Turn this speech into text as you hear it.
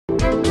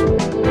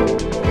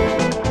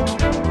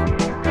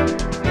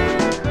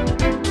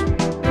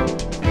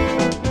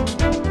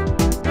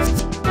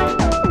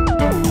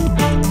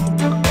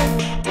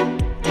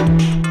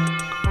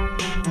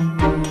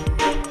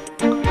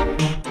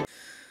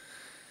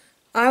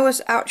I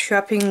was out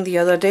shopping the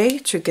other day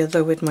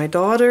together with my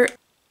daughter.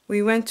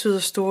 We went to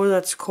the store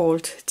that's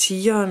called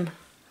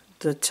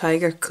the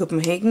Tiger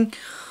Copenhagen.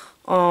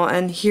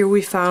 And here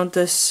we found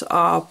this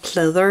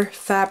pleather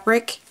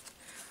fabric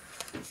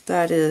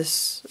that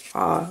is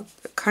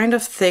kind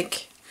of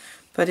thick,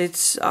 but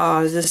it's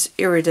this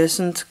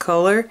iridescent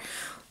color.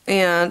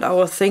 And I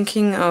was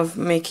thinking of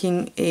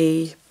making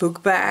a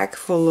book bag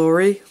for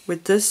Lori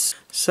with this,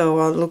 so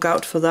I'll look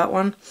out for that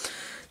one.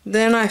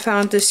 Then I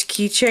found this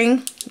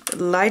keychain,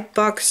 light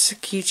box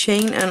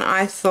keychain, and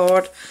I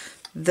thought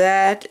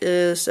that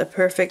is a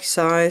perfect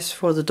size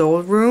for the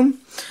doll room.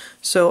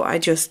 So I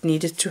just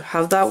needed to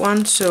have that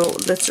one. So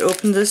let's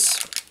open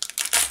this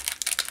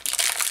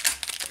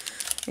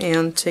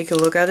and take a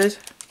look at it.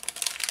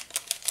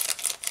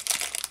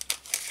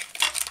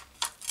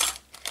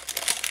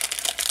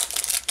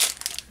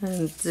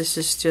 And this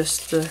is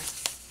just the,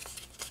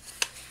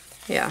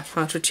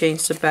 how to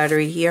change the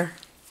battery here.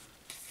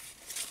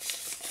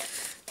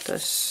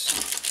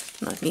 Does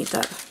not need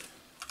that.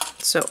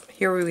 So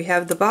here we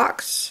have the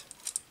box.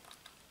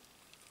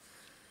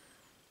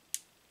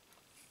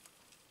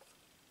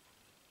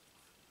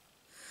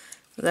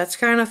 That's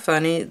kind of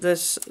funny.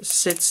 This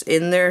sits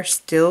in there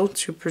still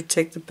to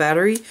protect the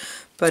battery,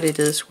 but it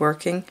is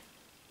working.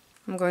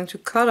 I'm going to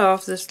cut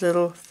off this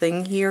little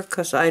thing here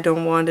because I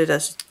don't want it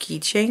as a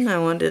keychain. I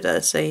want it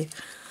as a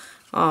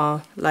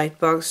light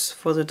box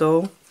for the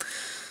doll.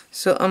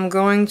 So I'm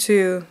going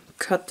to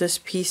cut this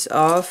piece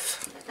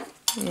off,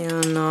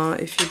 and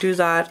if you do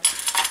that,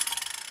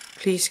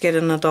 please get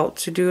an adult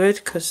to do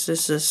it because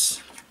this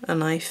is a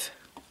knife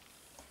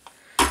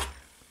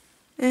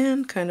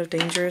and kind of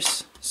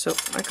dangerous. So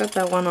I got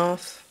that one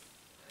off.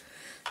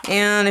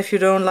 And if you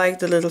don't like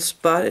the little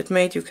spot it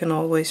made, you can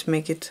always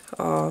make it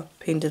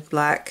painted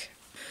black.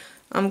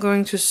 I'm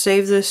going to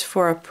save this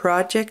for a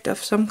project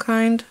of some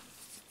kind.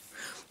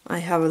 I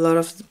have a lot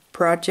of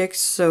projects,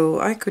 so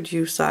I could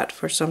use that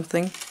for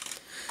something.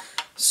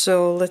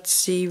 So let's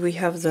see, we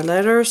have the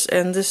letters,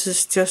 and this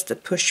is just a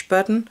push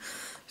button,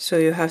 so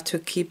you have to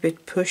keep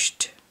it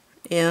pushed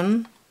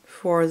in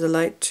for the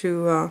light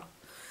to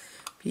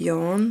be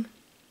on.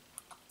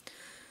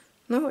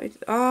 No,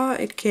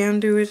 it can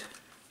do it.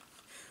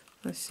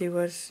 Let's see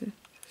what's.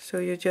 So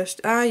you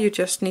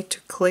just need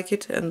to click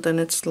it and then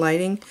it's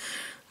lighting.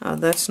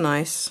 That's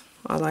nice.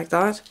 I like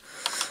that.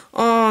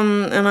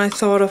 And I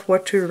thought of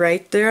what to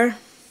write there,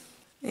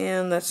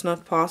 and that's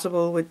not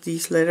possible with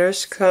these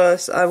letters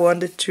because I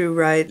wanted to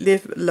write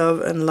live, love,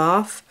 and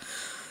laugh.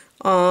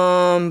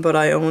 But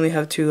I only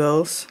have 2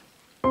 L's.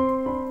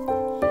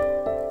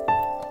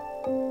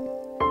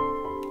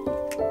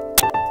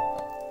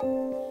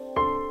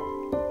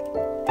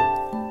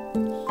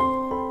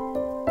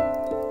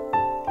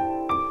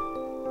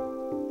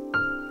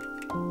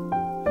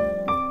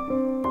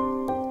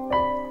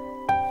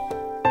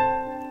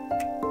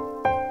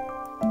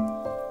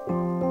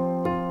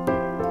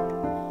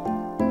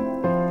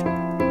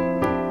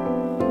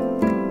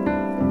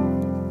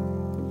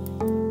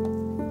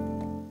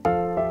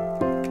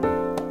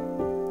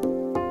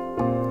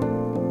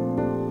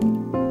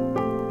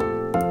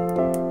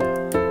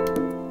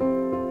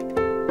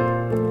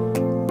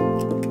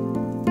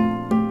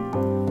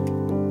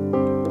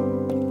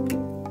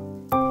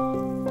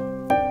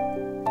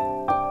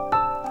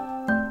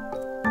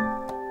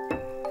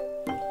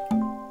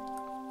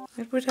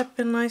 It would have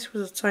been nice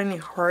with a tiny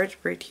heart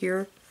right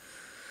here.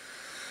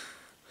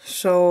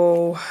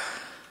 So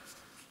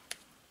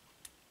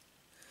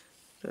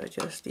I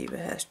just leave a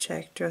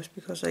hashtag just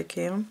because I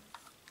can,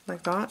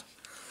 like that.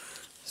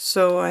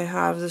 So I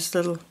have this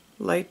little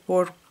light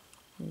board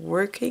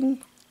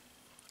working.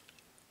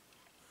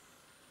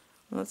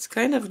 That's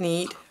kind of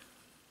neat.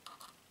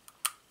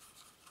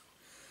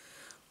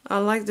 I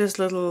like this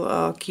little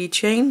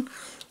keychain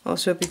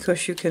also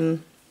because you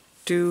can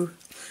do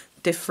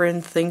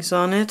different things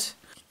on it.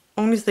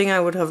 Only thing I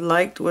would have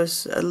liked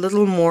was a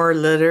little more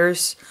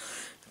letters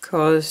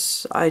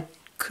because I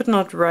could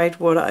not write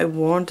what I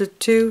wanted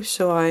to,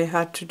 so I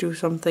had to do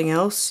something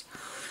else.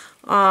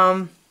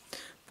 But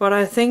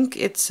I think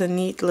it's a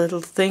neat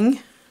little thing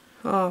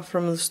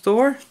from the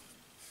store.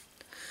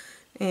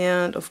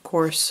 And of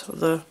course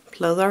the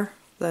pleather,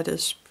 that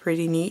is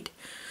pretty neat.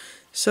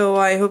 So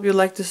I hope you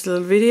liked this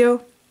little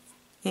video,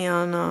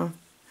 and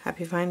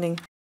happy finding.